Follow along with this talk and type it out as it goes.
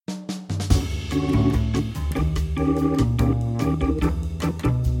Hello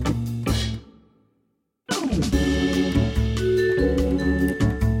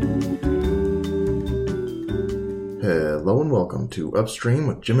and welcome to Upstream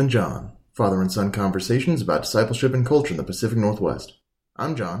with Jim and John, father and son conversations about discipleship and culture in the Pacific Northwest.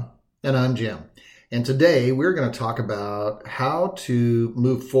 I'm John. And I'm Jim. And today we're going to talk about how to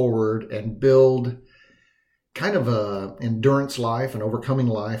move forward and build kind of a endurance life and overcoming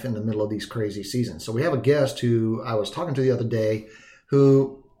life in the middle of these crazy seasons. So we have a guest who I was talking to the other day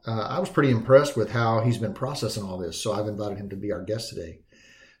who I was pretty impressed with how he's been processing all this. So I've invited him to be our guest today.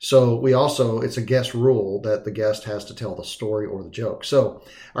 So it's a guest rule that the guest has to tell the story or the joke. So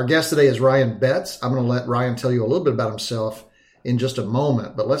our guest today is Ryan Betts. I'm going to let Ryan tell you a little bit about himself in just a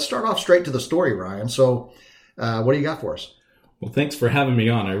moment, but let's start off straight to the story, Ryan. So what do you got for us? Well, thanks for having me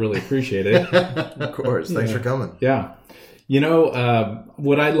on. I really appreciate it. Of course. Thanks for coming. Yeah. You know,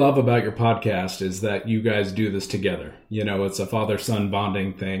 what I love about your podcast is that you guys do this together. You know, it's a father-son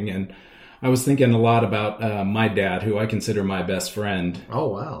bonding thing, and I was thinking a lot about my dad, who I consider my best friend. Oh,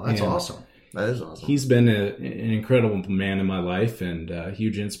 wow. That's awesome. That is awesome. He's been an incredible man in my life and a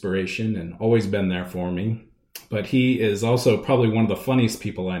huge inspiration and always been there for me. But he is also probably one of the funniest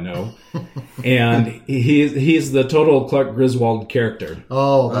people I know. And he's the total Clark Griswold character.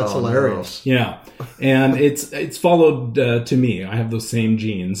 Oh, that's hilarious. No. Yeah. And it's followed to me. I have those same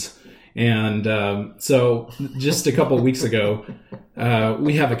genes. And so just a couple of weeks ago,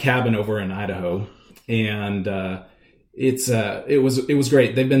 we have a cabin over in Idaho, and it was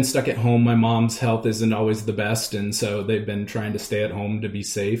great. They've been stuck at home. My mom's health isn't always the best, and so they've been trying to stay at home to be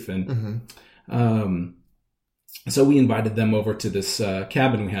safe. And so we invited them over to this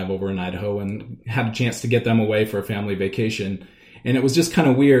cabin we have over in Idaho, and had a chance to get them away for a family vacation. And it was just kind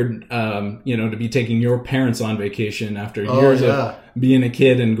of weird, to be taking your parents on vacation after years of being a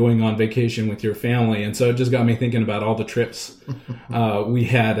kid and going on vacation with your family. And so it just got me thinking about all the trips we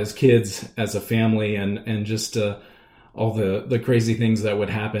had as kids, as a family, and just all the crazy things that would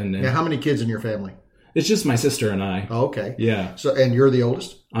happen. And how many kids in your family? It's just my sister and I. Oh, okay. Yeah. So, and you're the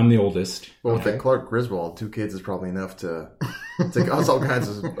oldest? I'm the oldest. Well, with that Clark Griswold, 2 kids is probably enough to cause all kinds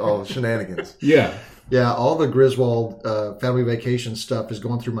of shenanigans. Yeah. Yeah, all the Griswold family vacation stuff is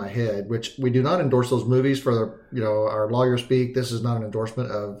going through my head, which we do not endorse those movies for our lawyer speak. This is not an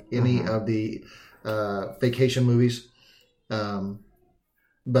endorsement of any of the vacation movies.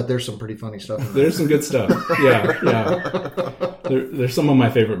 But there's some pretty funny stuff. There's some good stuff. Yeah. There's some of my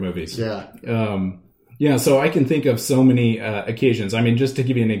favorite movies. Yeah. So I can think of so many occasions. I mean, just to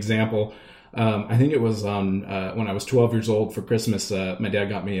give you an example, I think it was on when I was 12 years old for Christmas, my dad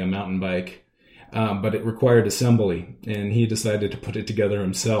got me a mountain bike. But it required assembly, and he decided to put it together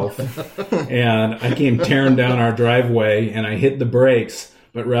himself. And I came tearing down our driveway, and I hit the brakes,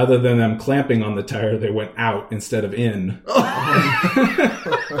 but rather than them clamping on the tire, they went out instead of in.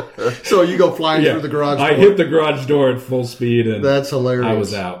 So you go flying through the garage door? I hit the garage door at full speed, and that's hilarious. I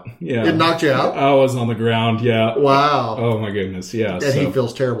was out. Yeah, it knocked you out? I was on the ground, yeah. Wow. Oh, my goodness, yeah. And he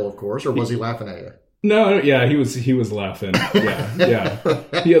feels terrible, of course, or was he laughing at you? No, yeah, he was laughing. Yeah.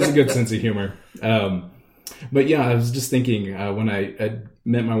 He has a good sense of humor. But yeah, I was just thinking when I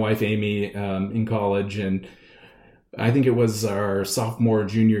met my wife Amy in college, and I think it was our sophomore,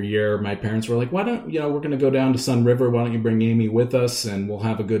 junior year, my parents were like, why don't, we're going to go down to Sun River. Why don't you bring Amy with us and we'll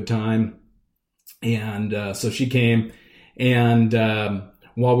have a good time? And so she came, and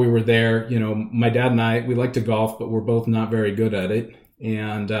while we were there, my dad and I, we like to golf, but we're both not very good at it.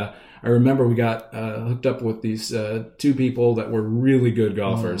 And I remember we got hooked up with these 2 people that were really good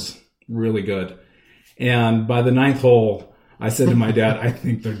golfers, really good. And by the 9th hole, I said to my dad, I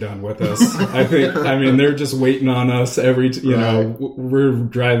think they're done with us. They're just waiting on us we're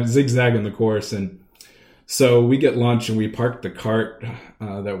driving, zigzagging the course. And so we get lunch and we park the cart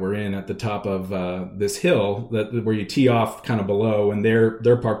that we're in at the top of this hill where you tee off kind of below, and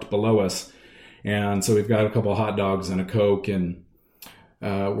they're parked below us. And so we've got a couple of hot dogs and a Coke, and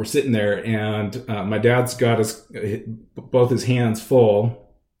we're sitting there, and my dad's got both his hands full,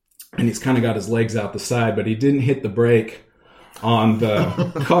 and he's kind of got his legs out the side, but he didn't hit the brake on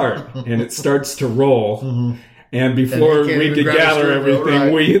the cart, and it starts to roll. Mm-hmm. And before we could gather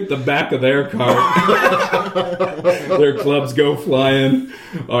everything, we hit the back of their cart. Their clubs go flying,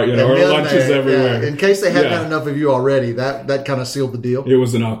 our lunches everywhere. Yeah, in case they hadn't had enough of you already, that kind of sealed the deal. It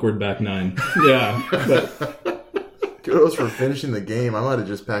was an awkward back 9. Yeah. Kudos for finishing the game. I might have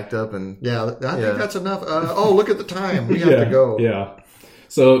just packed up and... Yeah, I think that's enough. Look at the time. We have to go. Yeah.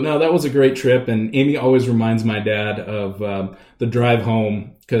 So, no, that was a great trip. And Amy always reminds my dad of the drive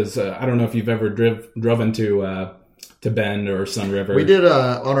home, because I don't know if you've ever driven to Bend or Sun River. We did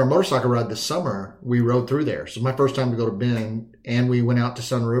on our motorcycle ride this summer. We rode through there. So my first time to go to Bend, and we went out to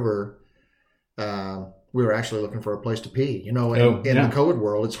Sun River. We were actually looking for a place to pee. In the COVID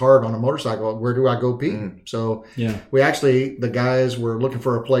world, it's hard on a motorcycle. Where do I go pee? So the guys were looking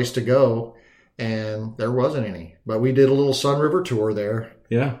for a place to go, and there wasn't any. But we did a little Sun River tour there.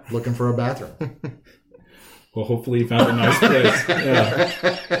 Yeah, looking for a bathroom. Well, hopefully you found a nice place.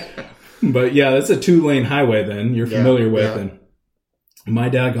 Yeah. But yeah, that's a 2-lane highway then you're familiar with. Yeah. And my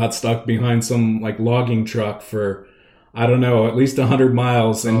dad got stuck behind some like logging truck for, I don't know, at least 100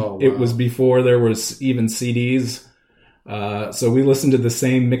 miles. And it was before there was even CDs. So we listened to the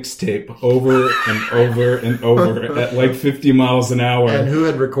same mixtape over and over and over at like 50 miles an hour. And who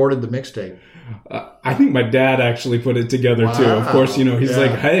had recorded the mixtape? I think my dad actually put it together too. Of course, he's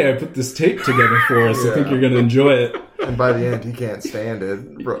like, hey, I put this tape together for us. I think you're going to enjoy it. And by the end, he can't stand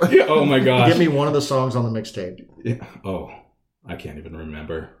it. Bro. Oh my gosh. Give me one of the songs on the mixtape. Yeah. Oh, I can't even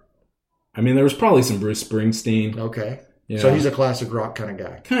remember. I mean, there was probably some Bruce Springsteen. Okay. Yeah. So he's a classic rock kind of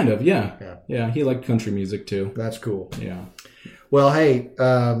guy. Kind of, yeah. Yeah, he liked country music too. That's cool. Yeah. Well, hey,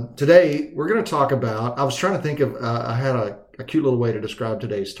 today we're going to talk about, I was trying to think of, I had a cute little way to describe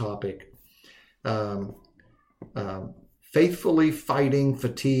today's topic. Faithfully fighting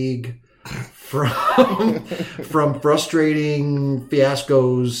fatigue from frustrating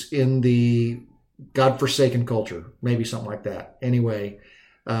fiascos in the godforsaken culture, maybe something like that. Anyway,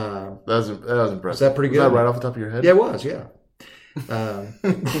 that was impressive. Was that pretty good? Was that right off the top of your head? Yeah, it was. Yeah,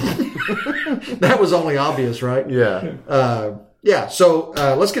 that was only obvious, right? Yeah. Yeah. So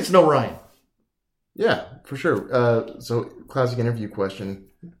let's get to know Ryan. Yeah, for sure. So, classic interview question.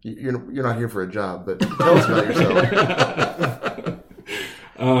 You're not here for a job, but tell us about yourself.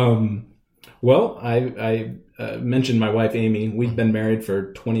 Well, I mentioned my wife, Amy. We've been married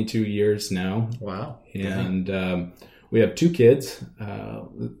for 22 years now. Wow. And we have 2 kids.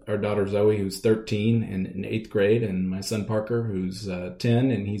 Our daughter, Zoe, who's 13 and in 8th grade, and my son, Parker, who's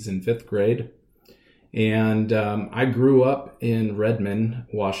 10, and he's in 5th grade. And I grew up in Redmond,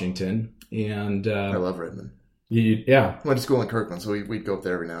 Washington. And I love Redmond. Yeah. Went to school in Kirkland, so we'd go up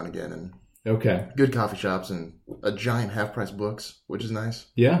there every now and again. And okay. Good coffee shops and a giant half-price books, which is nice.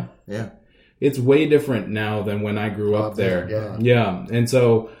 Yeah. Yeah. It's way different now than when I grew up there. Yeah. And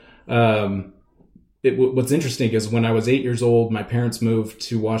so what's interesting is when I was 8 years old, my parents moved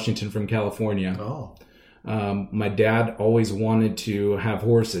to Washington from California. Oh. My dad always wanted to have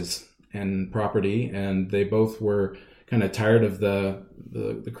horses and property, and they both were kind of tired of the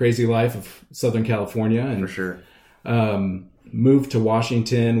crazy life of Southern California, and for sure moved to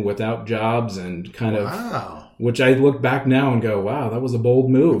Washington without jobs and kind of, which I look back now and go, wow, that was a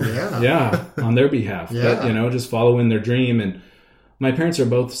bold move. Yeah, on their behalf. But, just following their dream. And my parents are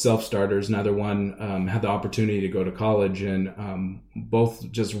both self-starters. Neither one had the opportunity to go to college, and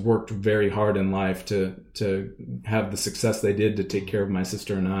both just worked very hard in life to have the success they did to take care of my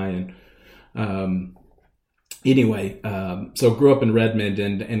sister and I. And anyway, so grew up in Redmond,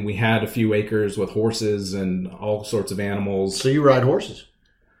 and we had a few acres with horses and all sorts of animals. So you ride horses?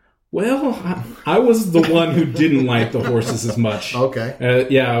 Well, I was the one who didn't like the horses as much. Okay.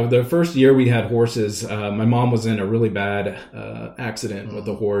 The first year we had horses, my mom was in a really bad accident with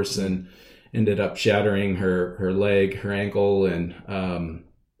a horse and ended up shattering her leg, her ankle, and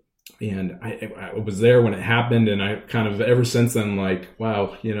I was there when it happened, and I kind of ever since then like,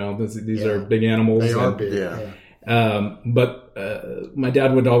 wow, these are big animals. They are big. But my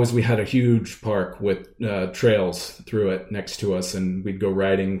dad we had a huge park with trails through it next to us, and we'd go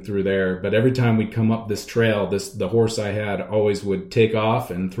riding through there. But every time we'd come up this trail, the horse I had always would take off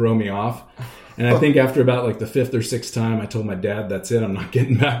and throw me off. And I think after about like the 5th or 6th time, I told my dad, that's it, I'm not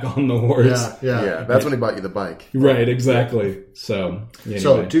getting back on the horse. Yeah, that's when he bought you the bike. Right, exactly. So, anyway.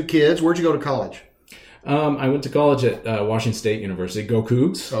 So 2 kids. Where'd you go to college? I went to college at Washington State University. Go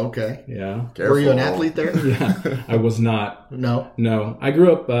Cougs. Okay. Yeah. Careful. Were you an athlete there? Yeah, I was not. No. I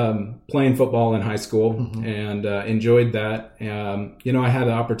grew up playing football in high school and enjoyed that. I had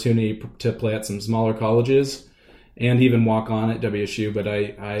the opportunity to play at some smaller colleges and even walk on at WSU, but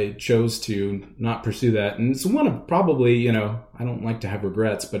I chose to not pursue that. And it's one of probably, I don't like to have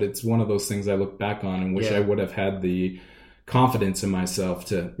regrets, but it's one of those things I look back on and wish I would have had the confidence in myself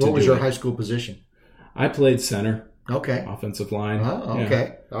to What was your high school position? I played center. Okay. Offensive line. Oh,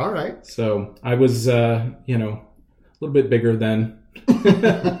 okay. Yeah. All right. So I was, a little bit bigger then.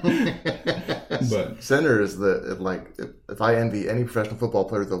 But center is if I envy any professional football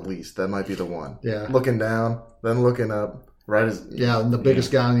player the least, that might be the one. Yeah. Looking down, then looking up, right as and the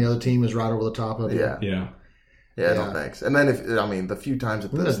biggest guy on the other team is right over the top of you. Yeah. Yeah, no thanks. And then the few times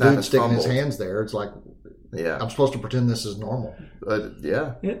that the dude sticking his hands there, it's like Yeah. I'm supposed to pretend this is normal.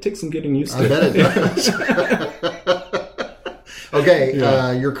 Yeah. Yeah, it takes some getting used to. I bet it does.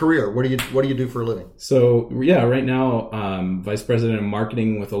 Okay, your career. What do you do for a living? So yeah, right now, vice president of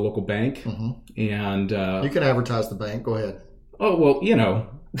marketing with a local bank, and You can advertise the bank. Go ahead. oh well, you know,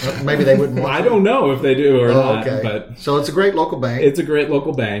 Maybe they wouldn't want I to. don't know if they do or not, Okay. but So it's a great local bank. it's a great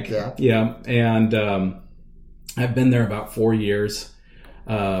local bank. Yeah. And I've been there about 4 years.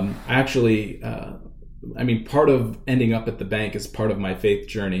 Actually, I mean, part of ending up at the bank is part of my faith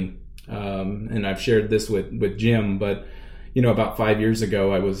journey, and I've shared this with Jim. But you know, about 5 years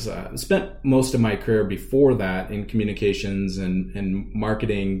ago, I was spent most of my career before that in communications and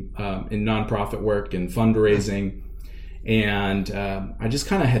marketing, in nonprofit work and fundraising. And I just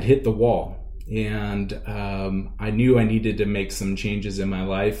kind of had hit the wall, and I knew I needed to make some changes in my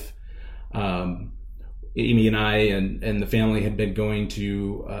life. Amy and I and the family had been going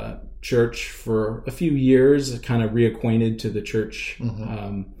to church for a few years, kind of reacquainted to the church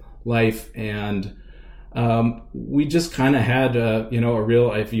life, and we just kind of had a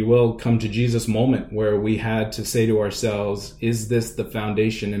real, if you will, come to Jesus moment where we had to say to ourselves, is this the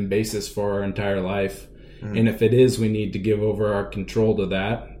foundation and basis for our entire life? And if it is, we need to give over our control to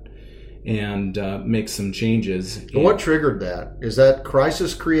that and make some changes. But what triggered that? Is that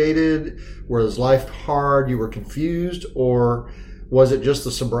crisis created? Was life hard? You were confused? Or was it just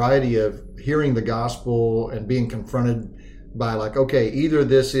the sobriety of hearing the gospel and being confronted by like, okay, either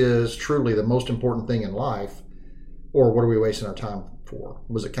this is truly the most important thing in life, or what are we wasting our time for?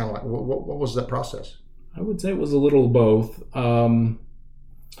 Was it kind of like, what was that process? I would say it was a little of both.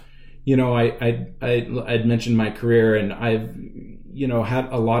 I'd mentioned my career, and I've, had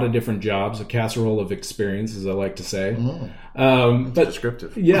a lot of different jobs, a casserole of experience, as I like to say. But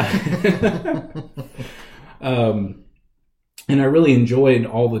Descriptive. Yeah. And I really enjoyed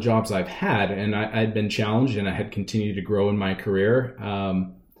all the jobs I've had, and I'd been challenged, and I had continued to grow in my career.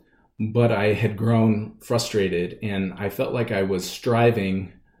 But I had grown frustrated, and I felt like I was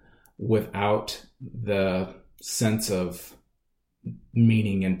striving without the sense of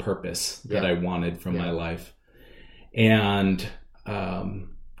meaning and purpose that I wanted from my life. And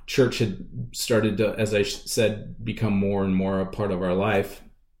church had started to, as I said, become more and more a part of our life.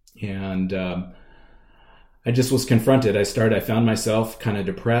 And I just was confronted. I found myself kind of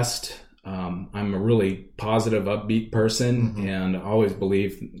depressed. I'm a really positive, upbeat person, and I always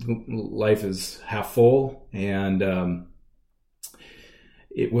believe life is half full. And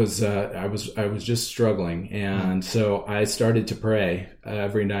it was I was just struggling, and so I started to pray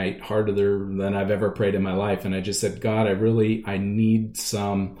every night, harder than I've ever prayed in my life. And I just said, God, I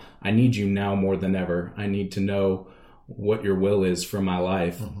need you now more than ever. I need to know what your will is for my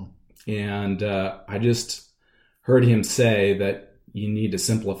life. And I just heard him say that you need to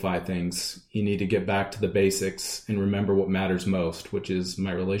simplify things. You need to get back to the basics and remember what matters most, which is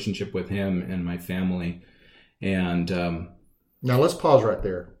my relationship with him and my family. And now let's pause right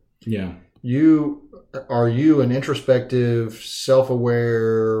there. Yeah. Are you an introspective,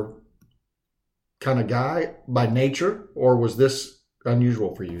 self-aware kind of guy by nature, or was this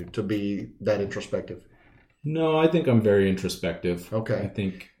unusual for you to be that introspective? No, I think I'm very introspective. Okay. I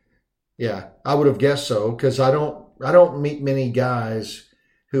think. Yeah, I would have guessed so, because I don't meet many guys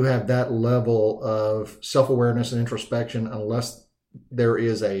who have that level of self-awareness and introspection unless there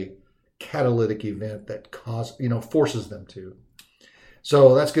is a catalytic event that forces them to.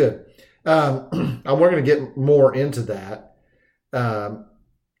 So that's good. We're going to get more into that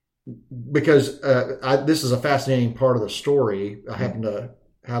because this is a fascinating part of the story. I happen to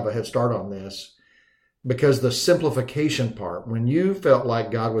have a head start on this because the simplification part, when you felt like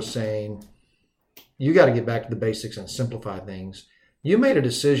God was saying, you got to get back to the basics and simplify things, you made a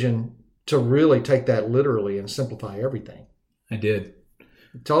decision to really take that literally and simplify everything. I did.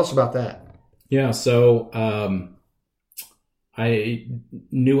 Tell us about that. Yeah. So I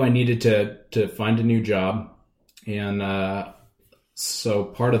knew I needed to find a new job. And so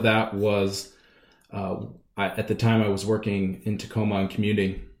part of that was at the time I was working in Tacoma and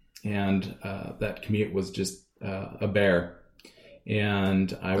commuting. And that commute was just a bear. And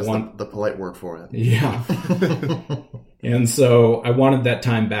That's the polite word for it. Yeah. And so I wanted that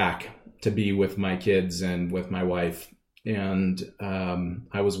time back to be with my kids and with my wife. And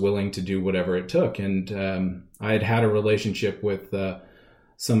I was willing to do whatever it took. And I had a relationship with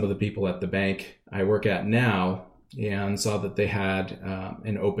some of the people at the bank I work at now, and saw that they had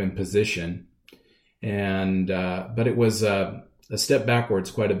an open position. And but it was a step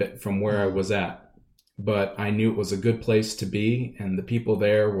backwards quite a bit from where I was at. But I knew it was a good place to be, and the people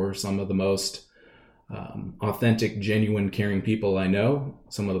there were some of the most authentic, genuine, caring people I know,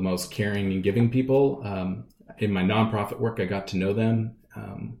 some of the most caring and giving people. In my nonprofit work, I got to know them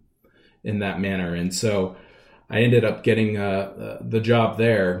in that manner. And so I ended up getting the job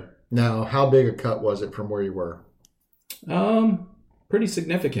there. Now, how big a cut was it from where you were? Pretty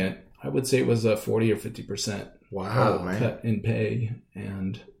significant. I would say it was a 40 or 50% Wow, man. cut in pay.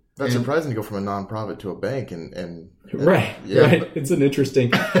 And That's surprising to go from a nonprofit to a bank and right. yeah. Right. It's an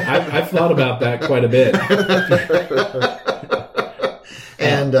interesting, I've thought about that quite a bit.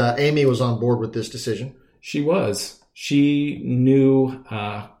 And Amy was on board with this decision. She was. She knew,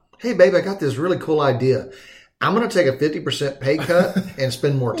 Hey, babe, I got this really cool idea. I'm going to take a 50% pay cut and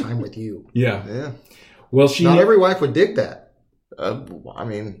spend more time with you. yeah. Yeah. Well, she Not every wife would dig that. I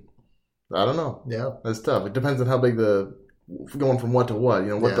mean, I don't know. Yeah. That's tough. It depends on how big going from what to what.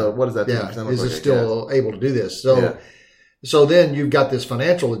 What is that 10% Yeah. look Is like, it I still able to do this? So, Yeah. so then you've got this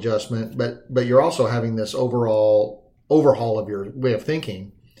financial adjustment, but you're also having this overall overhaul of your way of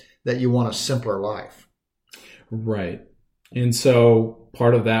thinking that you want a simpler life. Right. And so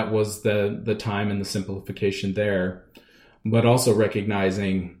part of that was the time and the simplification there, but also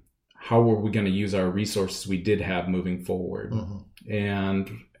recognizing how were we going to use our resources we did have moving forward. Mm-hmm. And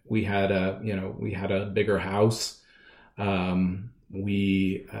we had a bigger house.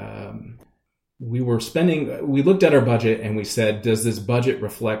 We looked at our budget and we said, does this budget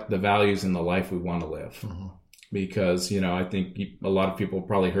reflect the values and the life we want to live? Mm-hmm. Because, I think a lot of people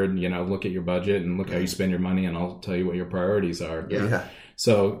probably heard, look at your budget and look how you spend your money and I'll tell you what your priorities are. Yeah.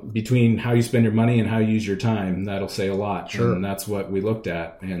 So between how you spend your money and how you use your time, that'll say a lot. Sure. And that's what we looked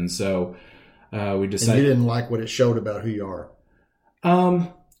at. And so we decided. And you didn't like what it showed about who you are.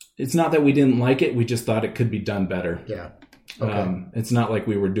 It's not that we didn't like it. We just thought it could be done better. Yeah. Okay. It's not like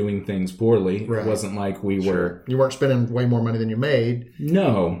we were doing things poorly. Right. It wasn't like we were. You weren't spending way more money than you made,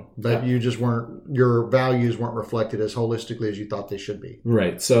 No. but you just your values weren't reflected as holistically as you thought they should be.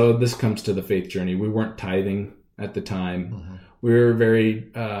 Right. So this comes to the faith journey. We weren't tithing at the time. Mm-hmm. We were very,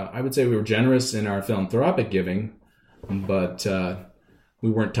 I would say we were generous in our philanthropic giving, but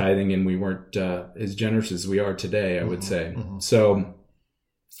we weren't tithing and we weren't as generous as we are today, I would say. Mm-hmm. So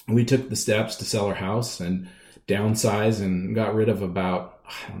we took the steps to sell our house and downsize and got rid of about,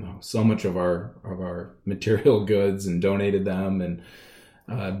 so much of our material goods and donated them and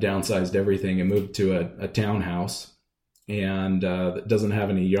downsized everything and moved to a townhouse. And that doesn't have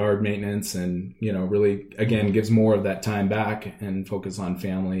any yard maintenance and, really, again, gives more of that time back and focus on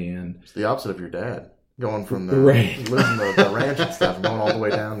family. And It's the opposite of your dad. Going from the Right. losing the ranch and stuff and going all the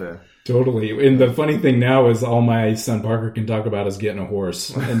way down to totally. And the funny thing now is all my son Parker can talk about is getting a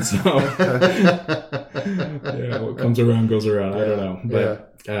horse. And so, what comes around goes around. I don't know.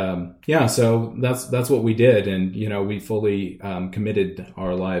 But so that's what we did. And, we fully committed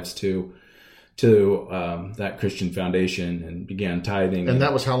our lives to that Christian foundation and began tithing. And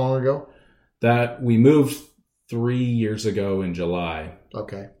that was how long ago? That we moved 3 years ago in July.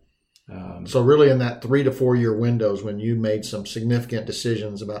 Okay. So really in that 3 to 4 year windows when you made some significant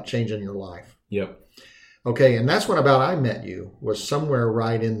decisions about changing your life. Yep. Okay. And that's when about I met you, was somewhere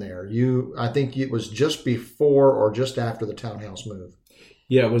right in there. I think it was just before or just after the townhouse move.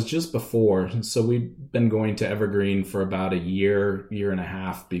 Yeah, it was just before. So we've been going to Evergreen for about a year and a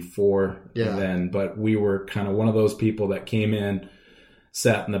half before then. But we were kind of one of those people that came in,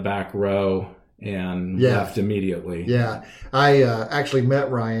 sat in the back row, and left immediately. Yeah. I actually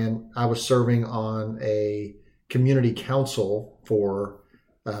met Ryan. I was serving on a community council for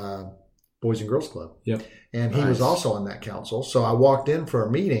Boys and Girls Club. Yep. And he was also on that council. So I walked in for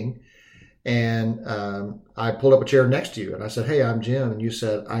a meeting and I pulled up a chair next to you and I said, "Hey, I'm Jim." And you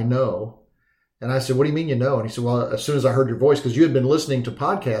said, "I know." And I said, "What do you mean you know?" And he said, "Well, as soon as I heard your voice, because you had been listening to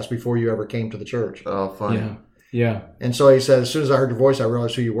podcasts before you ever came to the church." Oh, funny. Yeah. And so he said, "As soon as I heard your voice, I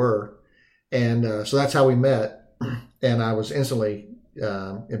realized who you were." And so that's how we met. And I was instantly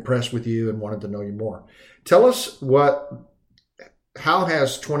impressed with you and wanted to know you more. Tell us how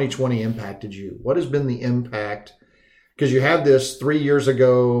has 2020 impacted you? What has been the impact? Because you had this 3 years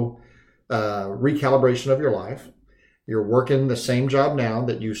ago recalibration of your life. You're working the same job now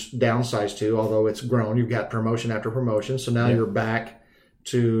that you downsized to, although it's grown. You've got promotion after promotion. So now you're back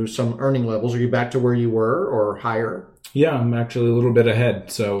to some earning levels. Are you back to where you were or higher? Yeah, I'm actually a little bit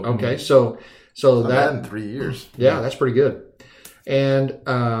ahead. So okay, so that in 3 years. Yeah, that's pretty good. And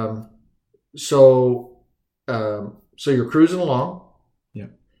so you're cruising along. Yeah.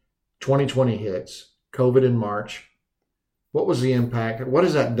 2020 hits. COVID in March. What was the impact? What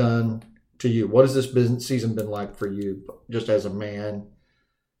has that done to you? What has this business season been like for you, just as a man?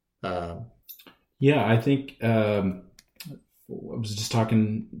 I think I was just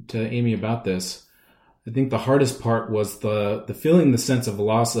talking to Amy about this. I think the hardest part was the feeling, the sense of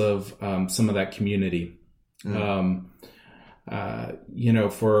loss of some of that community.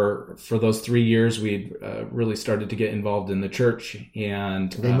 For those 3 years, we really started to get involved in the church,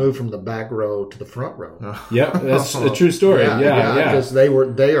 and they moved from the back row to the front row. Yep, that's a true story. Yeah. Because they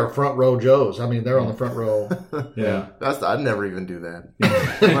are front row Joes. I mean, they're on the front row. Yeah, I'd never even do that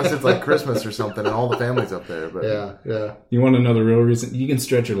unless it's like Christmas or something, and all the family's up there. But yeah. You want to know the real reason? You can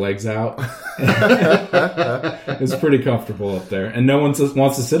stretch your legs out. It's pretty comfortable up there, and no one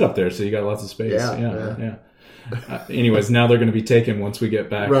wants to sit up there, so you got lots of space. Yeah. Anyways, now they're going to be taken once we get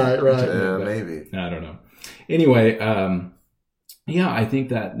back. Right. Yeah, maybe. I don't know. Anyway, I think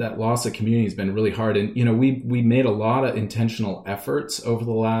that loss of community has been really hard. And, we made a lot of intentional efforts over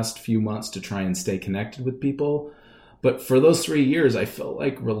the last few months to try and stay connected with people. But for those 3 years, I felt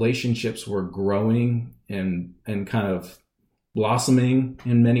like relationships were growing and kind of blossoming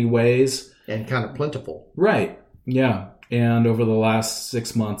in many ways. And kind of plentiful. Right. Yeah. And over the last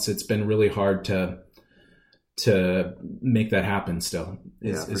 6 months, it's been really hard to make that happen still,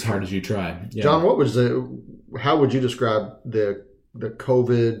 as hard as you try. Yeah. John, how would you describe the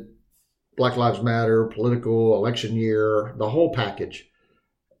COVID, Black Lives Matter, political, election year, the whole package?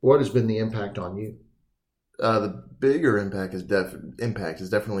 What has been the impact on you? The bigger impact is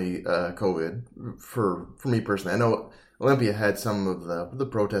definitely COVID for me personally. I know Olympia had some of the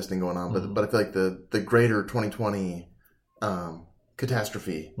protesting going on, but I feel like the greater 2020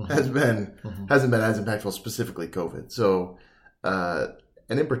 catastrophe hasn't been as impactful, specifically COVID. So,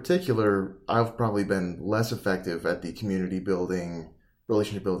 and in particular, I've probably been less effective at the community building,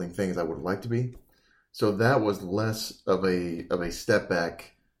 relationship building things I would like to be. So that was less of a step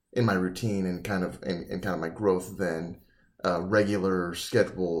back in my routine and kind of my growth than regular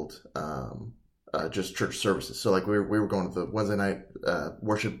scheduled just church services. So like we were going to the Wednesday night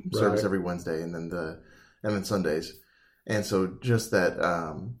worship service every Wednesday, and then Sundays. And so just that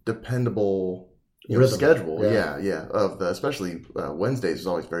dependable schedule, especially Wednesdays is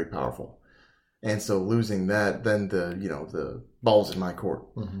always very powerful. And so losing that, then the ball's in my court,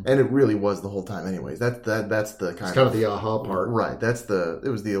 and it really was the whole time. Anyways, that's the kind of the aha part, right? It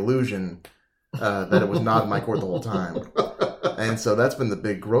was the illusion that it was not in my court the whole time, and so that's been the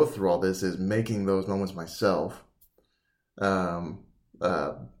big growth through all this, is making those moments myself.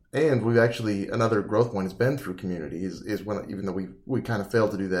 And we've actually, another growth point has been through community, is when, even though we kind of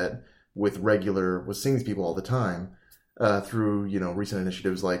failed to do that with seeing these people all the time, through, recent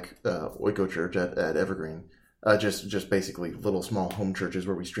initiatives like Oiko Church at Evergreen, just basically little small home churches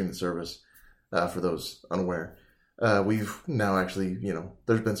where we stream the service, for those unaware. We've now actually,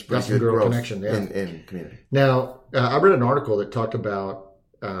 there's been some pretty good growth connection, in community. Now, I read an article that talked about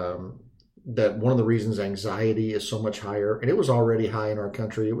that one of the reasons anxiety is so much higher, and it was already high in our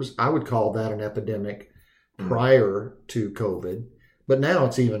country. I would call that an epidemic prior to COVID, but now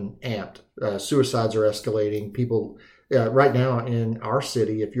it's even amped. Suicides are escalating. People, right now in our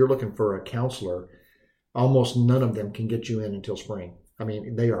city, if you're looking for a counselor, almost none of them can get you in until spring. I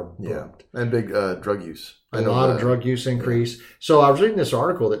mean, they are booked. And big drug use. A lot of drug use increase. Yeah. So I was reading this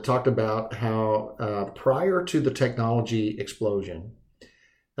article that talked about how prior to the technology explosion,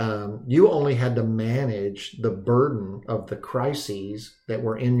 you only had to manage the burden of the crises that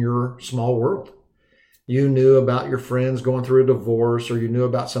were in your small world. You knew about your friends going through a divorce, or you knew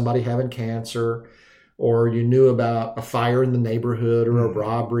about somebody having cancer, or you knew about a fire in the neighborhood or a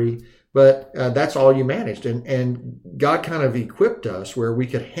robbery. But that's all you managed. And God kind of equipped us where we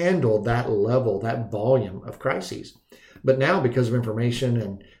could handle that level, that volume of crises. But now, because of information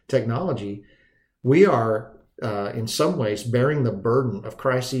and technology, we are in some ways bearing the burden of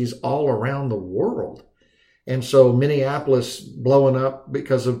crises all around the world. And so Minneapolis blowing up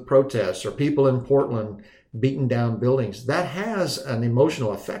because of protests, or people in Portland beating down buildings, that has an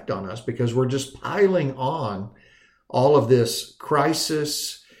emotional effect on us, because we're just piling on all of this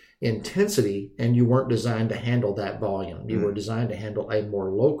crisis intensity, and you weren't designed to handle that volume. You were designed to handle a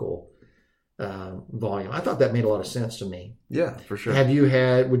more local volume. I thought that made a lot of sense to me. Yeah, for sure.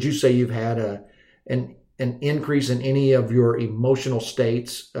 Would you say you've had an increase in any of your emotional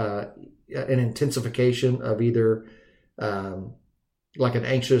states, an intensification of either like an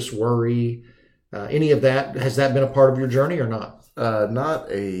anxious worry, any of that? Has that been a part of your journey or not? Not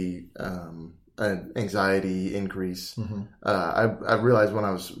an anxiety increase. I realized when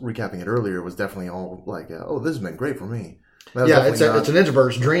I was recapping it earlier, it was definitely all like, oh, this has been great for me. Yeah, it's an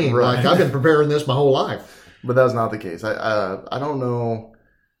introvert's dream. Right. Like, I've been preparing this my whole life. But that was not the case. I don't know.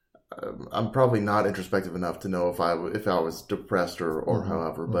 I'm probably not introspective enough to know if I was depressed or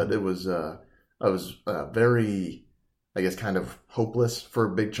however. But it was I was very I guess, kind of hopeless for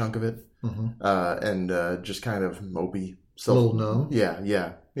a big chunk of it, and just kind of mopey. A little numb. Yeah.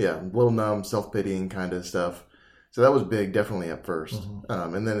 A little numb, self-pitying kind of stuff. So that was big, definitely at first.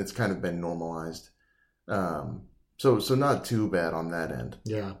 And then it's kind of been normalized. So not too bad on that end.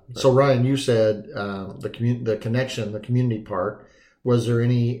 Yeah. But. So Ryan, you said the connection, the community part. Was there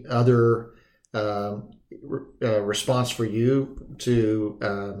any other response for you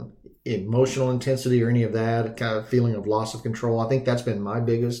to emotional intensity or any of that kind of feeling of loss of control? I think that's been my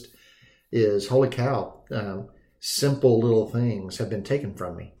biggest. Is holy cow. Simple little things have been taken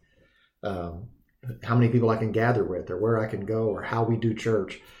from me. How many people I can gather with, or where I can go, or how we do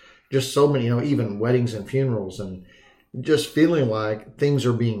church. Just so many, even weddings and funerals, and just feeling like things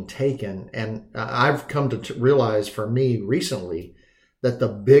are being taken. And I've come to realize for me recently that the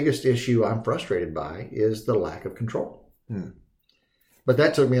biggest issue I'm frustrated by is the lack of control. But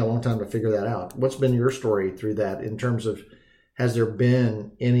that took me a long time to figure that out. What's been your story through that in terms of, has there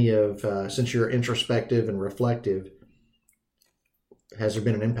been any of, since you're introspective and reflective, has there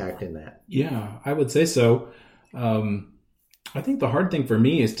been an impact in that? Yeah, I would say so. I think the hard thing for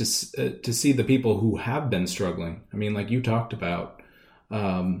me is to see the people who have been struggling. I mean, like you talked about,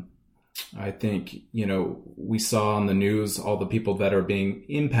 I think, we saw on the news all the people that are being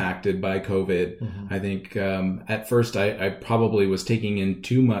impacted by COVID. I think at first I probably was taking in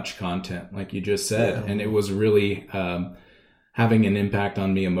too much content, like you just said, and it was really having an impact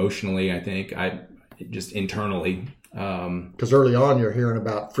on me emotionally. I think just internally. Because early on you're hearing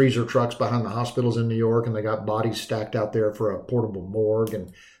about freezer trucks behind the hospitals in New York, and they got bodies stacked out there for a portable morgue,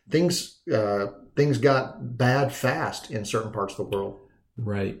 and things got bad fast in certain parts of the world.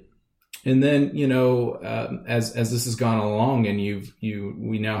 Right. And then, as this has gone along, and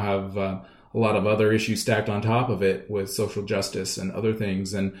we now have a lot of other issues stacked on top of it with social justice and other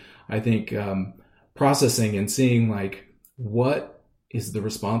things. And I think processing and seeing like, what is the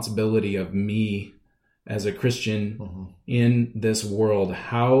responsibility of me as a Christian in this world?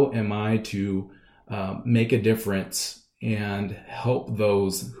 How am I to make a difference and help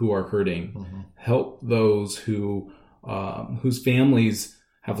those who are hurting, help those who whose families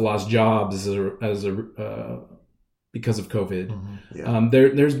have lost jobs because of COVID.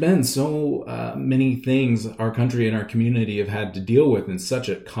 There's been so many things our country and our community have had to deal with in such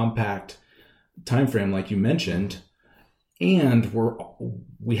a compact time frame, like you mentioned. And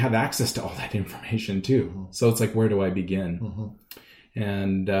we have access to all that information too. So it's like, where do I begin?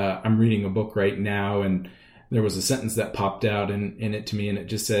 And I'm reading a book right now, and there was a sentence that popped out in it to me, and it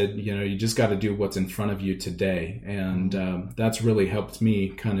just said, you just got to do what's in front of you today. And that's really helped me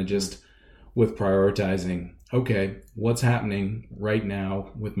kind of just with prioritizing, okay, what's happening right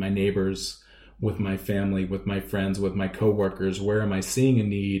now with my neighbors, with my family, with my friends, with my coworkers? Where am I seeing a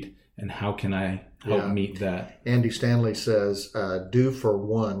need, and how can I help meet that? Andy Stanley says, do for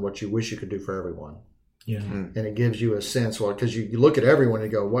one what you wish you could do for everyone. Yeah. And it gives you a sense, because you look at everyone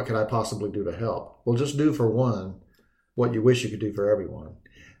and go, what could I possibly do to help? Well, just do for one what you wish you could do for everyone.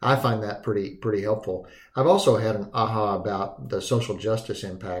 I find that pretty helpful. I've also had an aha about the social justice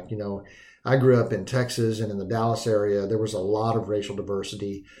impact. I grew up in Texas, and in the Dallas area, there was a lot of racial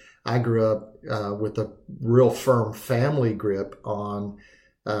diversity. I grew up with a real firm family grip on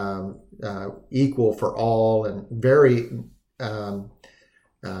equal for all, and very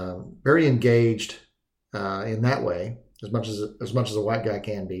engaged in that way, as much as a white guy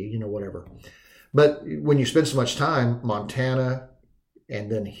can be, whatever. But when you spend so much time, Montana, and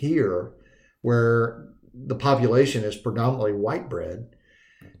then here, where the population is predominantly white bread,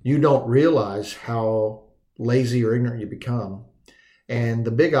 you don't realize how lazy or ignorant you become. And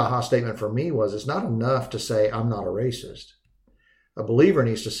the big aha statement for me was, it's not enough to say, I'm not a racist. A believer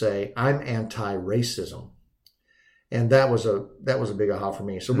needs to say, I'm anti-racism. And that was a big aha for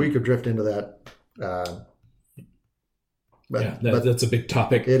me. So we could drift into that. That's a big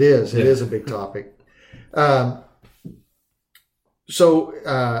topic. It is. It is a big topic. So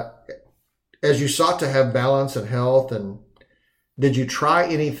as you sought to have balance and health, and did you try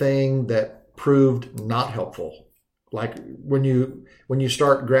anything that proved not helpful? Like when you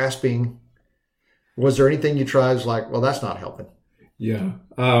start grasping, was there anything you tried like, well, that's not helping? Yeah.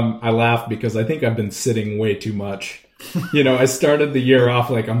 I laugh because I think I've been sitting way too much. I started the year off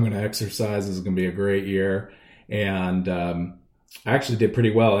like, I'm going to exercise. This is going to be a great year. And I actually did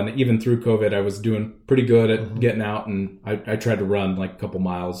pretty well. And even through COVID, I was doing pretty good at getting out. And I tried to run like a couple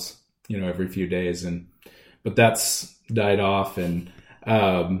miles, every few days. But that's died off. And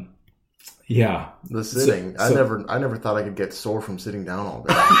yeah. The sitting. I never thought I could get sore from sitting down all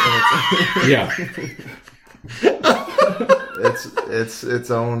day. Yeah. It's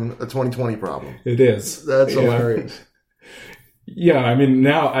its own a 2020 problem. It is. That's hilarious. Yeah, I mean,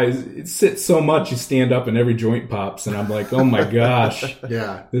 now it sits so much, you stand up and every joint pops, and I'm like, oh my gosh.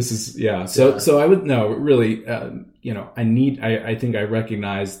 Yeah. This is, yeah. So I would, no, really, I think I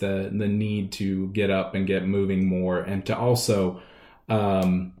recognize the need to get up and get moving more, and to also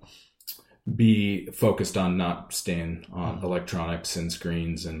be focused on not staying on electronics and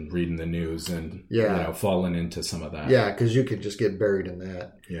screens and reading the news and, falling into some of that. Yeah, because you could just get buried in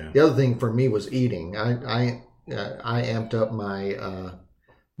that. Yeah. The other thing for me was eating. I amped up my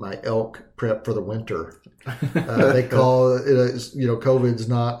my elk prep for the winter. They call it, COVID's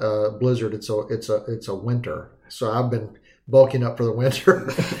not a blizzard; it's a winter. So I've been bulking up for the winter.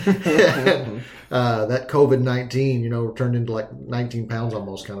 And, that COVID-19, turned into like 19 pounds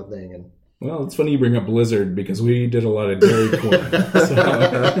almost kind of thing. And well, it's funny you bring up blizzard because we did a lot of dairy corn.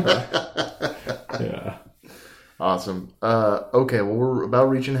 Yeah. Awesome. Okay, well, we're about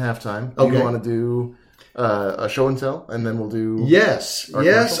reaching halftime. Do you want to do a show and tell, and then we'll do... Yes,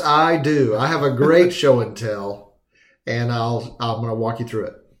 I do. I have a great show and tell, and I'm going to walk you through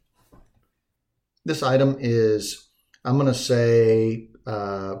it. This item is, I'm going to say,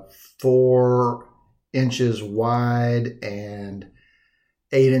 4 inches wide and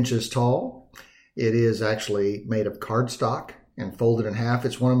 8 inches tall. It is actually made of cardstock and folded in half.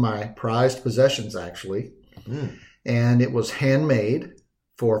 It's one of my prized possessions, actually. And it was handmade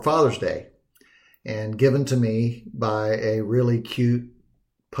for Father's Day and given to me by a really cute,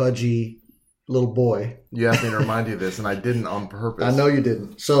 pudgy little boy. You asked me to remind you of this, and I didn't on purpose. I know you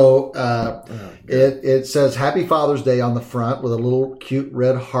didn't. So it says Happy Father's Day on the front with a little cute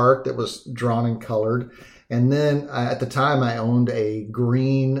red heart that was drawn and colored. And then at the time I owned a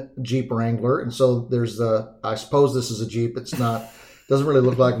green Jeep Wrangler. And so I suppose this is a Jeep. It's not, doesn't really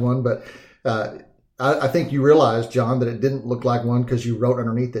look like one, but I think you realized, John, that it didn't look like one because you wrote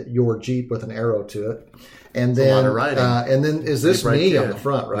underneath it, your Jeep with an arrow to it. And then, a lot of writing. And then is this me on the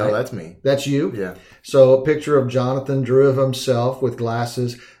front, right? No, that's me. That's you? Yeah. So a picture of Jonathan drew of himself with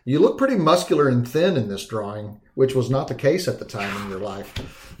glasses. You look pretty muscular and thin in this drawing, which was not the case at the time in your life.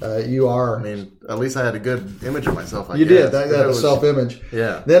 You are. I mean, at least I had a good image of myself. You did. That was self-image.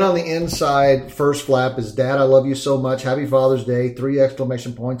 Yeah. Then on the inside, first flap is Dad, I love you so much. Happy Father's Day. 3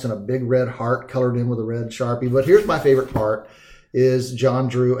 exclamation points and a big red heart colored in with a red Sharpie. But here's my favorite part is John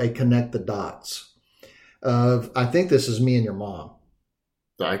drew a connect the dots of, I think this is me and your mom.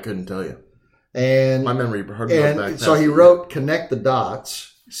 I couldn't tell you. And my memory hardly goes back. So he wrote connect the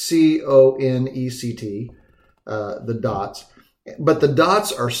dots, CONECT, the dots. But the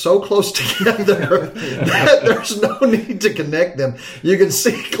dots are so close together that there's no need to connect them. You can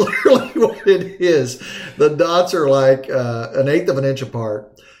see clearly what it is. The dots are like 1/8 of an inch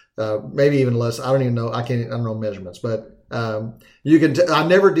apart, maybe even less. I don't even know. I don't know measurements, but you can. I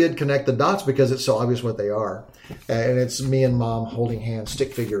never did connect the dots because it's so obvious what they are. And it's me and Mom holding hands,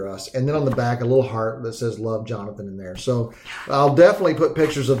 stick figure us. And then on the back, a little heart that says "Love Jonathan" in there. So I'll definitely put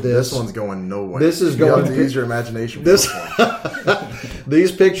pictures of this. This one's going nowhere. This is you going have to use your imagination.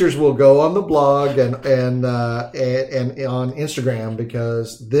 These pictures will go on the blog and on Instagram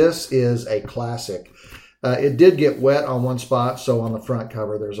because this is a classic. It did get wet on one spot, so on the front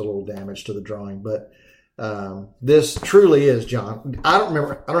cover there's a little damage to the drawing. But this truly is, John. I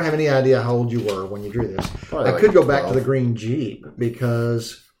don't have any idea how old you were when you drew this. Probably I could go 12. back to the green Jeep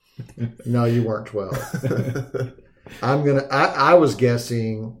because no, you weren't 12. I was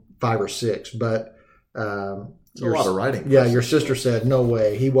guessing 5 or 6, but it's a lot of writing. Yeah, your sister said no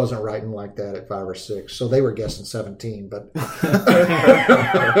way he wasn't writing like that at 5 or 6, so they were guessing 17. But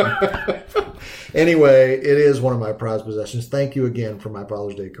anyway, it is one of my prized possessions. Thank you again for my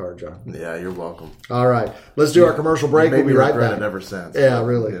Father's Day card, John. Yeah, you're welcome. All right, let's do our commercial break. We'll be right back. It ever since. Yeah,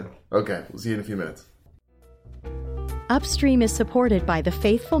 really. Yeah. Okay, we'll see you in a few minutes. Upstream is supported by the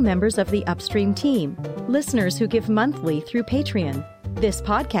faithful members of the Upstream team, listeners who give monthly through Patreon. This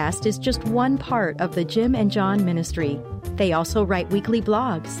podcast is just one part of the Jim and John ministry. They also write weekly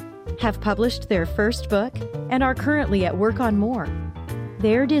blogs, have published their first book, and are currently at work on more.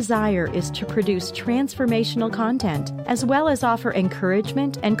 Their desire is to produce transformational content, as well as offer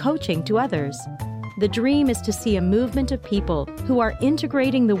encouragement and coaching to others. The dream is to see a movement of people who are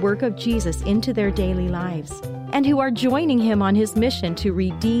integrating the work of Jesus into their daily lives, and who are joining him on his mission to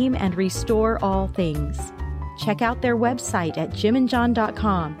redeem and restore all things. Check out their website at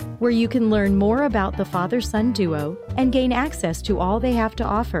jimandjohn.com, where you can learn more about the father-son duo and gain access to all they have to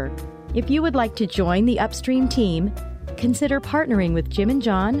offer. If you would like to join the Upstream team, consider partnering with Jim and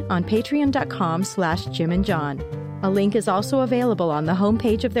John on patreon.com/jimandjohn. A link is also available on the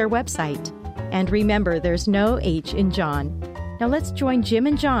homepage of their website. And remember, there's no H in John. Now let's join Jim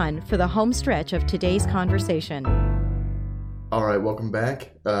and John for the home stretch of today's conversation. All right, welcome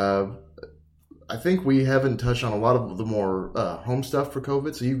back. I think we haven't touched on a lot of the more home stuff for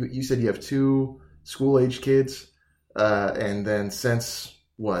COVID. So you said you have 2 school-age kids, and then since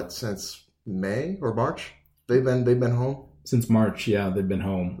May or March they've been home. Since March, yeah, they've been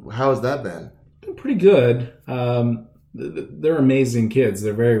home. How has that been? Been pretty good. They're amazing kids.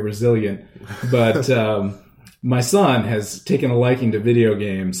 They're very resilient, but my son has taken a liking to video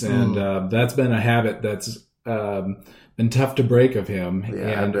games, and that's been a habit that's been tough to break of him.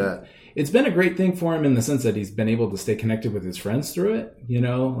 Yeah, and it's been a great thing for him in the sense that he's been able to stay connected with his friends through it.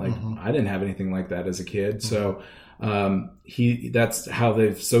 I didn't have anything like that as a kid. So that's how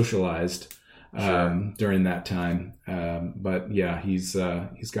they've socialized during that time. But yeah, he's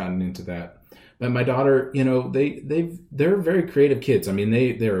gotten into that. But my daughter, they're very creative kids. I mean,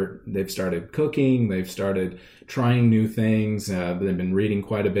 they've started cooking. They've started trying new things. They've been reading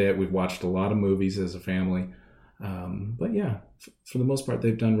quite a bit. We've watched a lot of movies as a family. But yeah, for the most part,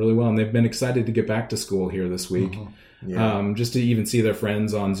 they've done really well, and they've been excited to get back to school here this week. Yeah. Just to even see their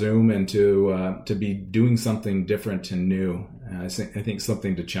friends on Zoom and to be doing something different and new. I think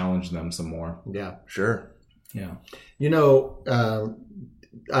something to challenge them some more. Yeah, sure. Yeah.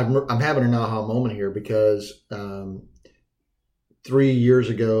 I'm having an aha moment here because 4 years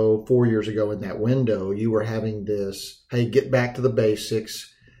ago in that window, you were having this, hey, get back to the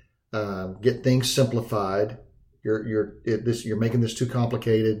basics, get things simplified. You're making this too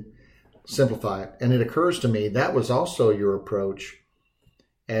complicated. Simplify it. And it occurs to me that was also your approach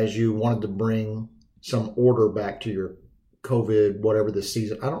as you wanted to bring some order back to your COVID, whatever this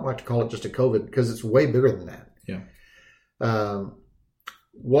season. I don't like to call it just a COVID because it's way bigger than that. Yeah.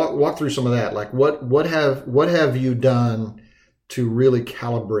 Walk through some of that. Like what have you done to really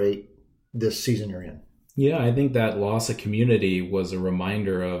calibrate this season you're in? Yeah, I think that loss of community was a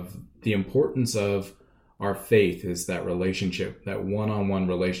reminder of the importance of our faith is that relationship, that one-on-one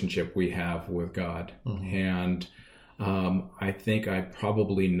relationship we have with God. And I think I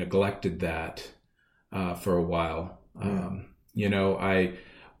probably neglected that for a while.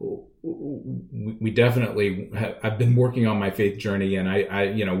 We definitely I've been working on my faith journey, and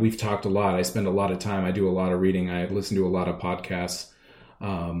I we've talked a lot. I spend a lot of time. I do a lot of reading. I listen to a lot of podcasts.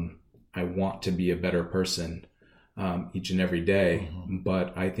 I want to be a better person each and every day,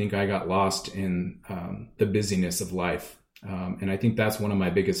 but I think I got lost in the busyness of life. And I think that's one of my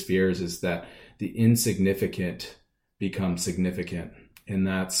biggest fears is that the insignificant becomes significant. And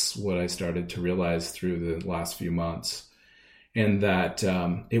that's what I started to realize through the last few months. And that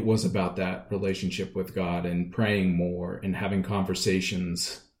it was about that relationship with God and praying more and having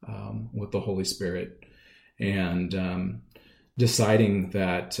conversations with the Holy Spirit and deciding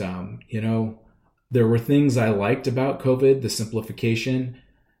that, there were things I liked about COVID, the simplification,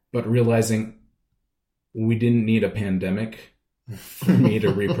 but realizing we didn't need a pandemic for me to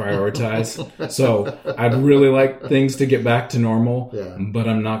reprioritize. So I'd really like things to get back to normal, but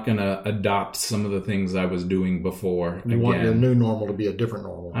I'm not going to adopt some of the things I was doing before. You want your new normal to be a different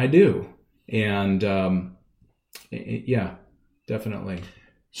normal. I do. And yeah, definitely.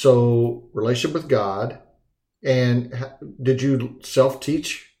 So relationship with God. And did you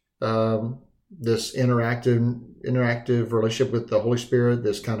self-teach this interactive relationship with the Holy Spirit,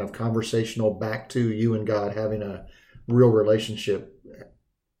 this kind of conversational back to you and God, having a real relationship?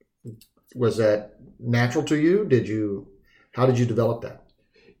 Was that natural to you? How did you develop that?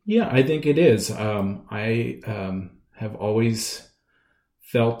 Yeah, I think it is. I have always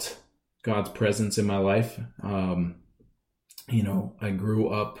felt God's presence in my life. I grew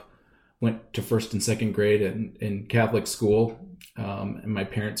up, went to first and second grade in Catholic school, and my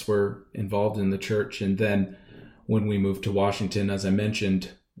parents were involved in the church. And then when we moved to Washington, as I mentioned,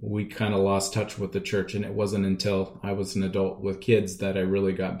 we kind of lost touch with the church. And it wasn't until I was an adult with kids that I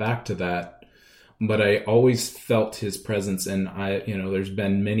really got back to that. But I always felt his presence. And there's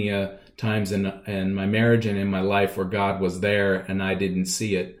been many times in my marriage and in my life where God was there and I didn't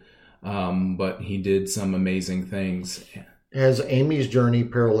see it. But he did some amazing things. Has Amy's journey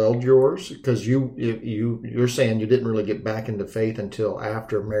paralleled yours? Because you're saying you didn't really get back into faith until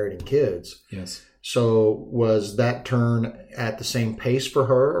after married and kids. Yes. So was that turn at the same pace for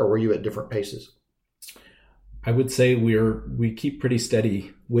her, or were you at different paces? I would say we keep pretty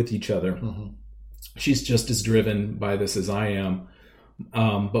steady with each other. Mm-hmm. She's just as driven by this as I am.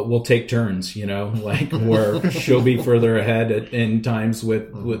 But we'll take turns, where she'll be further ahead in times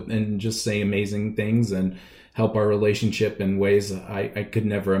with and just say amazing things and help our relationship in ways I could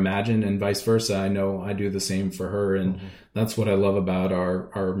never imagine, and vice versa. I know I do the same for her, and that's what I love about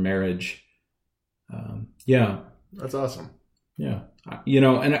our marriage. Yeah. That's awesome. Yeah.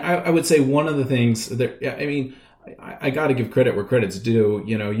 And I would say one of the things that, I got to give credit where credit's due.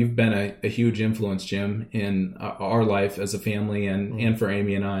 You've been a huge influence, Jim, in our life as a family and for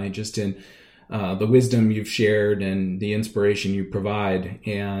Amy and I, just in the wisdom you've shared and the inspiration you provide,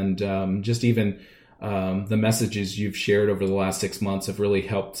 and just even the messages you've shared over the last 6 months have really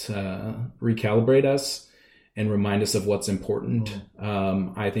helped recalibrate us and remind us of what's important.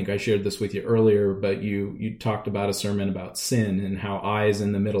 I think I shared this with you earlier, but you talked about a sermon about sin and how I is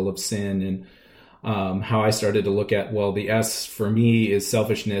in the middle of sin, and how I started to look at, well, the S for me is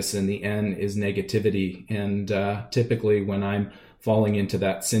selfishness and the N is negativity. And typically when I'm falling into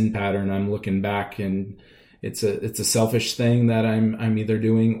that sin pattern, I'm looking back and it's a selfish thing that I'm either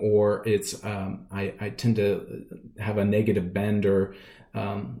doing, or it's I tend to have a negative bend or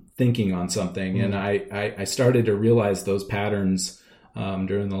thinking on something. And I started to realize those patterns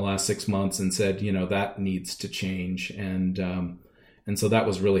during the last 6 months and said, that needs to change. And so that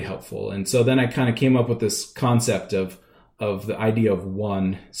was really helpful. And so then I kind of came up with this concept of the idea of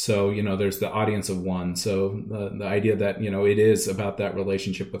one. So, there's the audience of one. So the idea that, it is about that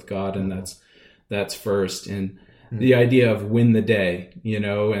relationship with God, and that's first. And the idea of win the day,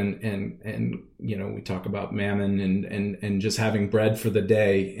 and we talk about mammon and just having bread for the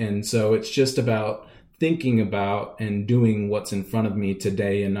day. And so it's just about thinking about and doing what's in front of me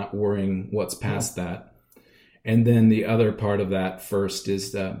today and not worrying what's past that. And then the other part of that first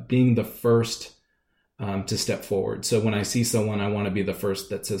is being the first to step forward. So when I see someone, I want to be the first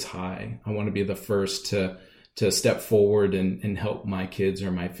that says hi. I want to be the first to step forward and help my kids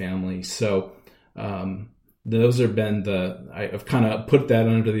or my family. So those have been I've kind of put that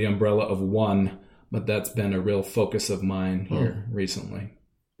under the umbrella of one, but that's been a real focus of mine here recently.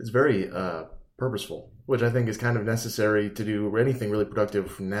 It's very purposeful, which I think is kind of necessary to do anything really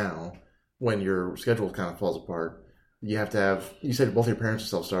productive now. When your schedule kind of falls apart, you have to have, you said both your parents are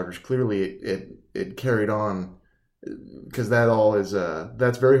self-starters. Clearly it carried on, because that all is,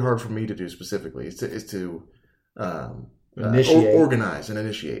 that's very hard for me to do specifically, is to initiate. Organize and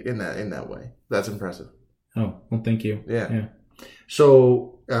initiate in that way. That's impressive. Oh, well, thank you. Yeah.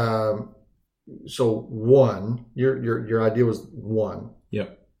 So one, your idea was one.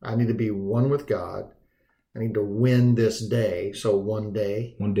 Yep. I need to be one with God. I need to win this day. So one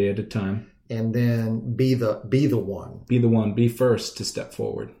day at a time. And then be the one. Be the one. Be first to step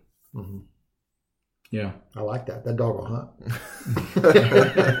forward. Mm-hmm. Yeah. I like that. That dog will hunt.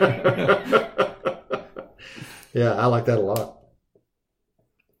 Yeah, I like that a lot.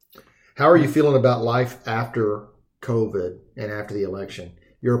 How are you feeling about life after COVID and after the election?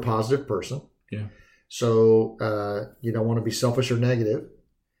 You're a positive person. Yeah. So you don't want to be selfish or negative.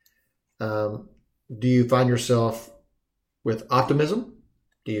 Do you find yourself with optimism?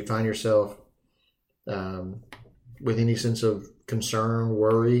 Do you find yourself with any sense of concern,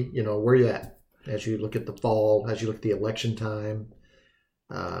 worry? Where are you at as you look at the fall, as you look at the election time,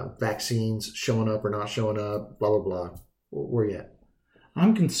 vaccines showing up or not showing up, blah, blah, blah. Where are you at?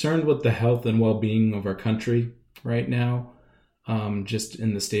 I'm concerned with the health and well-being of our country right now. Just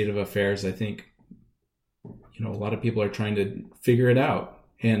in the state of affairs, I think, a lot of people are trying to figure it out.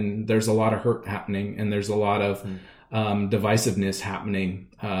 And there's a lot of hurt happening, and there's a lot of divisiveness happening.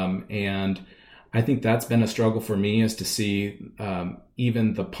 And I think that's been a struggle for me, is to see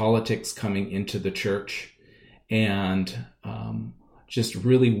even the politics coming into the church, and just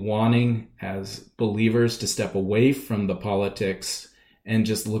really wanting as believers to step away from the politics and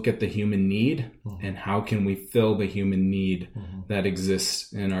just look at the human need and how can we fill the human need that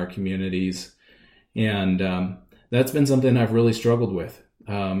exists in our communities. And that's been something I've really struggled with.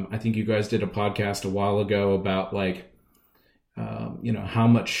 I think you guys did a podcast a while ago about how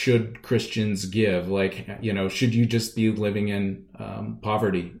much should Christians give? Should you just be living in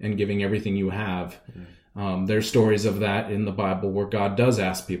poverty and giving everything you have? There's stories of that in the Bible where God does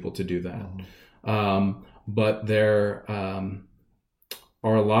ask people to do that. But there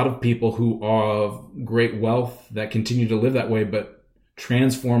are a lot of people who are of great wealth that continue to live that way, but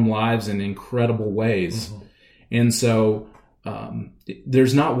transform lives in incredible ways. And so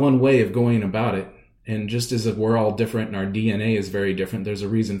there's not one way of going about it. And just as if we're all different and our DNA is very different, there's a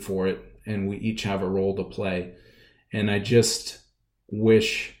reason for it. And we each have a role to play. And I just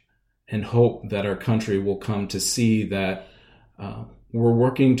wish and hope that our country will come to see that we're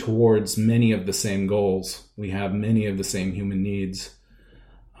working towards many of the same goals. We have many of the same human needs.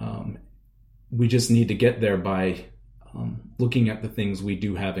 We just need to get there by looking at the things we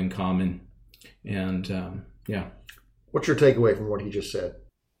do have in common. And What's your takeaway from what he just said?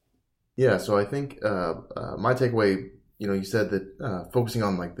 Yeah, so I think my takeaway, you said that focusing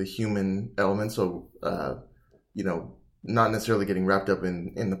on the human element, so not necessarily getting wrapped up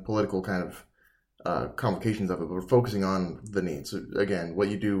in the political kind complications of it, but we're focusing on the needs. So again, what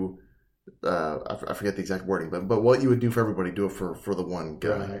you do, I forget the exact wording, but what you would do for everybody, do it for the one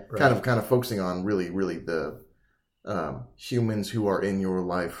guy. Right. Kind of focusing on really the humans who are in your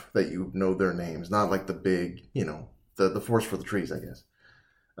life, that you know their names, not like the big, the forest for the trees, I guess.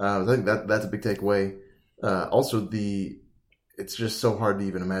 I think that's a big takeaway. Also, it's just so hard to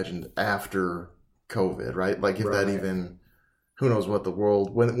even imagine after COVID, right? Like if that even, who knows what the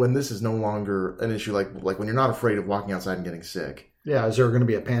world, when this is no longer an issue, like when you're not afraid of walking outside and getting sick. Yeah, is there going to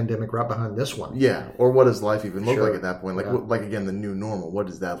be a pandemic right behind this one? Yeah, or what does life even look like at that point? Like again, the new normal, what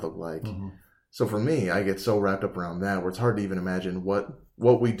does that look like? Mm-hmm. So for me, I get so wrapped up around that where it's hard to even imagine what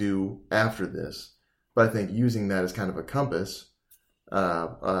we do after this. But I think using that as kind of a compass,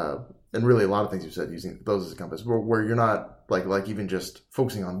 and really a lot of things you said, using those as a compass, where you're not like even just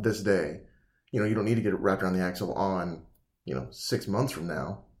focusing on this day. You don't need to get wrapped around the axle on 6 months from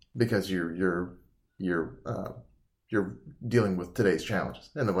now, because you're dealing with today's challenges,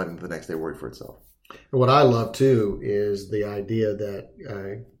 and then letting the next day worry for itself. What I love too is the idea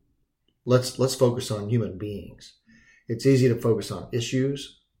that let's focus on human beings. It's easy to focus on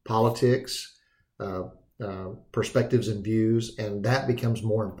issues, politics, perspectives and views, and that becomes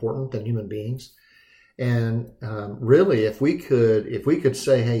more important than human beings. And really, if we could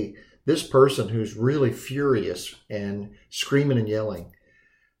say, hey, this person who's really furious and screaming and yelling,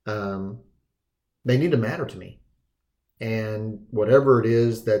 they need to matter to me. And whatever it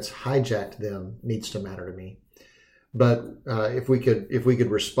is that's hijacked them needs to matter to me. But if we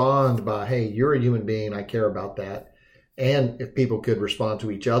could respond by, hey, you're a human being, I care about that. And if people could respond to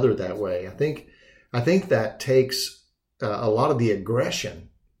each other that way, I think that takes a lot of the aggression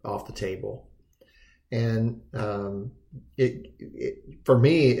off the table. And for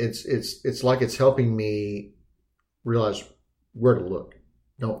me, it's like it's helping me realize where to look.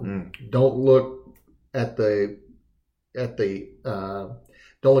 Don't look at the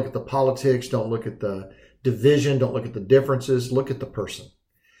don't look at the politics. Don't look at the division. Don't look at the differences. Look at the person,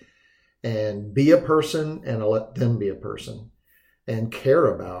 and be a person, and let them be a person, and care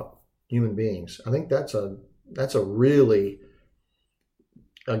about human beings. I think that's a really,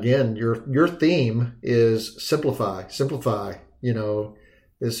 again, your theme is simplify. This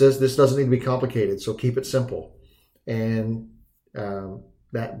doesn't need to be complicated, so keep it simple. And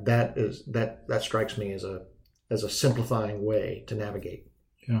that strikes me as a simplifying way to navigate.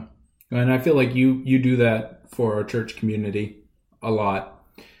 Yeah. And I feel like you do that for our church community a lot.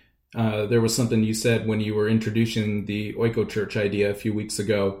 There was something you said when you were introducing the Oiko Church idea a few weeks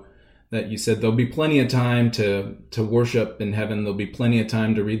ago, that you said there'll be plenty of time to worship in heaven. There'll be plenty of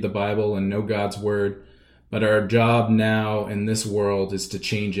time to read the Bible and know God's word. But our job now in this world is to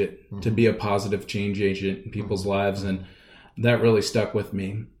change it, to be a positive change agent in people's lives. And that really stuck with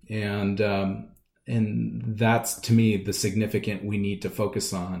me. And that's, to me, the significant we need to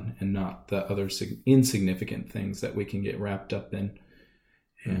focus on, and not the other insignificant things that we can get wrapped up in.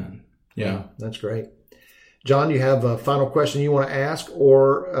 And yeah, that's great. John, you have a final question you want to ask,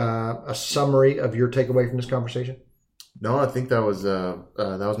 or a summary of your takeaway from this conversation? No, I think that was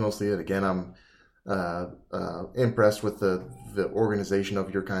mostly it. Again, I'm impressed with the organization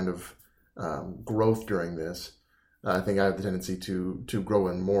of your kind of growth during this. I think I have the tendency to grow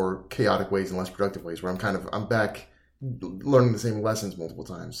in more chaotic ways and less productive ways, where I'm back learning the same lessons multiple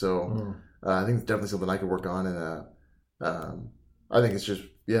times. So I think it's definitely something I could work on, and I think it's just,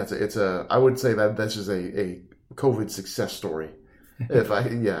 I would say that that's just a COVID success story. If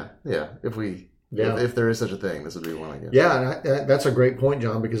there is such a thing, this would be one, I guess. Yeah, and that's a great point,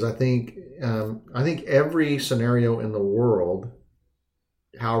 John, because I think every scenario in the world,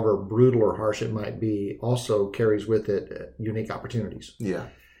 however brutal or harsh it might be, also carries with it unique opportunities. Yeah.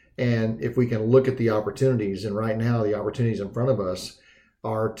 And if we can look at the opportunities, and right now the opportunities in front of us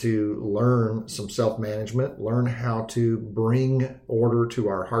are to learn some self-management, learn how to bring order to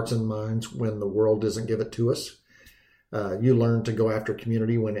our hearts and minds when the world doesn't give it to us. You learn to go after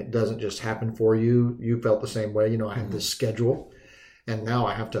community when it doesn't just happen for you. You felt the same way. I have this schedule, and now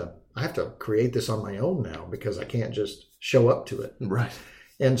I have to create this on my own now, because I can't just show up to it. Right.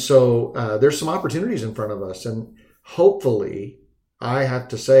 And so there's some opportunities in front of us, and hopefully, I have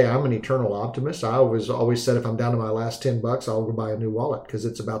to say, I'm an eternal optimist. I always said, if I'm down to my last $10, I'll go buy a new wallet, because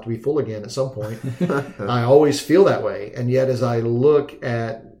it's about to be full again at some point. I always feel that way. And yet, as I look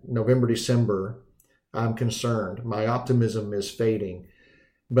at November, December, I'm concerned. My optimism is fading.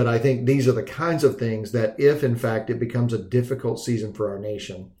 But I think these are the kinds of things that, if in fact it becomes a difficult season for our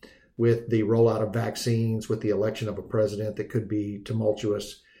nation, with the rollout of vaccines, with the election of a president that could be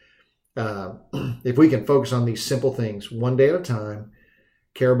tumultuous, if we can focus on these simple things one day at a time,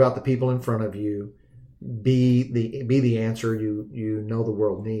 care about the people in front of you, be the answer you know the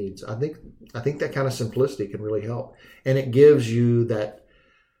world needs. I think that kind of simplicity can really help, and it gives you that.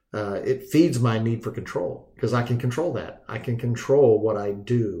 It feeds my need for control, because I can control that. I can control what I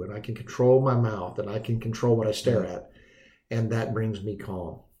do, and I can control my mouth, and I can control what I stare at, and that brings me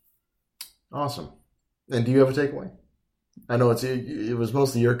calm. Awesome. And do you have a takeaway? I know it was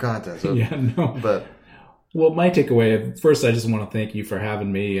mostly your content. So, yeah, no. But well, my takeaway, first, I just want to thank you for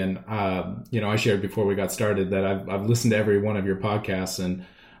having me. And, I shared before we got started that I've listened to every one of your podcasts, and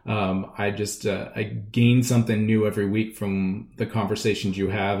I gain something new every week from the conversations you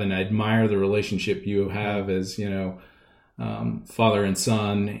have, and I admire the relationship you have as, father and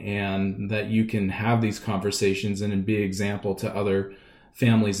son, and that you can have these conversations and be an example to other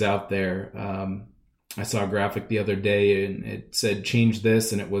families out there. I saw a graphic the other day, and it said, change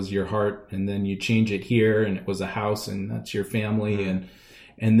this, and it was your heart, and then you change it here, and it was a house, and that's your family,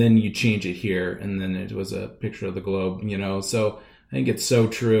 and then you change it here, and then it was a picture of the globe, so I think it's so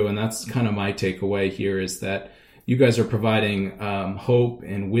true, and that's kind of my takeaway here, is that you guys are providing hope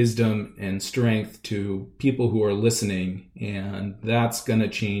and wisdom and strength to people who are listening, and that's going to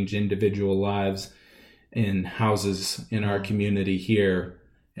change individual lives in houses in our community here.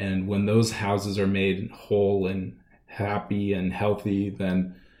 And when those houses are made whole and happy and healthy,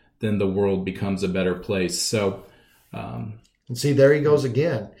 then the world becomes a better place. So, and see, there he goes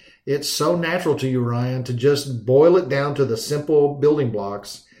again. It's so natural to you, Ryan, to just boil it down to the simple building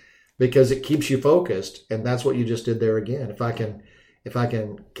blocks, because it keeps you focused. And that's what you just did there again. If I can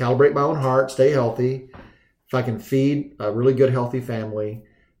calibrate my own heart, stay healthy, if I can feed a really good, healthy family,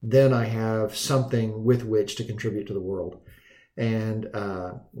 then I have something with which to contribute to the world. And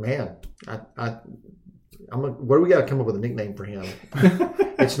man, what do we got to come up with a nickname for him?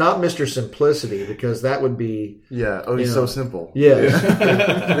 It's not Mr. Simplicity, because that would be he's so simple.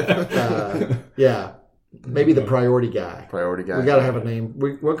 Yeah, maybe the priority guy. Priority guy. We got to have a name.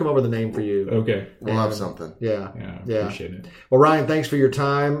 We'll come up with a name for you. Okay, we'll have something. Yeah. Appreciate it. Well, Ryan, thanks for your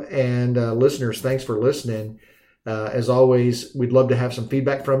time, and listeners, thanks for listening. As always, we'd love to have some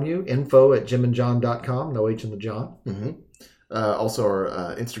feedback from you. info@jimandjohn.com. No H in the John. Mm-hmm. Also,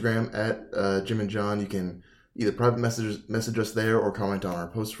 our Instagram at Jim and John. You can either private message us there or comment on our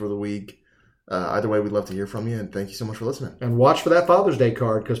post for the week. Either way, we'd love to hear from you, and thank you so much for listening. And watch for that Father's Day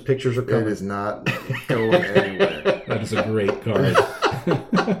card, because pictures are coming. It is not going anywhere. That is a great card.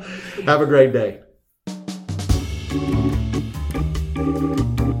 Have a great day.